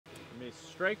They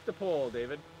strike the pole,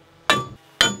 David.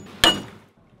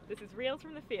 This is reels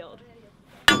from the field.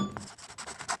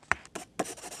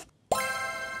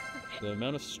 The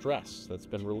amount of stress that's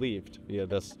been relieved via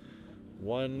this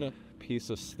one piece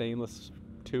of stainless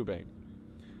tubing.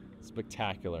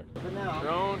 Spectacular.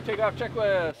 Drone takeoff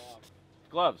checklist.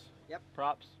 Gloves. Yep.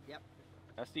 Props. Yep.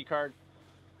 SD card.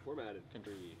 Formatted.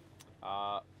 Country.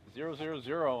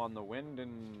 000 on the wind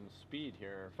and speed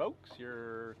here, folks.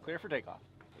 You're clear for takeoff.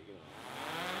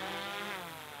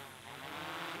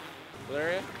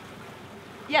 Valeria?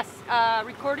 Yes,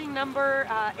 recording number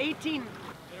 18.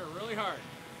 They're really hard.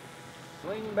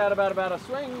 Swing, bada, bada, bada,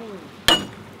 swing.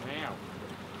 Wow.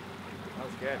 That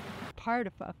was good. Part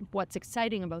of what's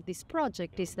exciting about this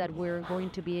project is that we're going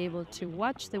to be able to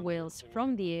watch the whales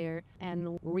from the air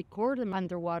and record them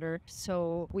underwater.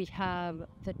 So we have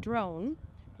the drone,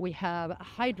 we have a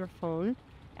hydrophone,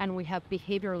 and we have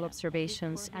behavioral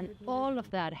observations, and all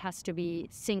of that has to be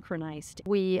synchronized.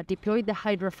 We deployed the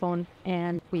hydrophone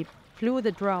and we flew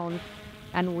the drone,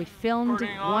 and we filmed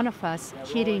one of us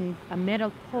hitting a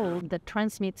metal pole that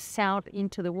transmits sound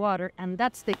into the water, and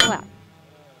that's the clap.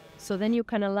 So then you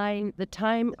can align the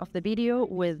time of the video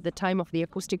with the time of the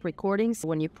acoustic recordings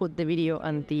when you put the video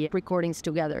and the recordings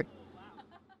together.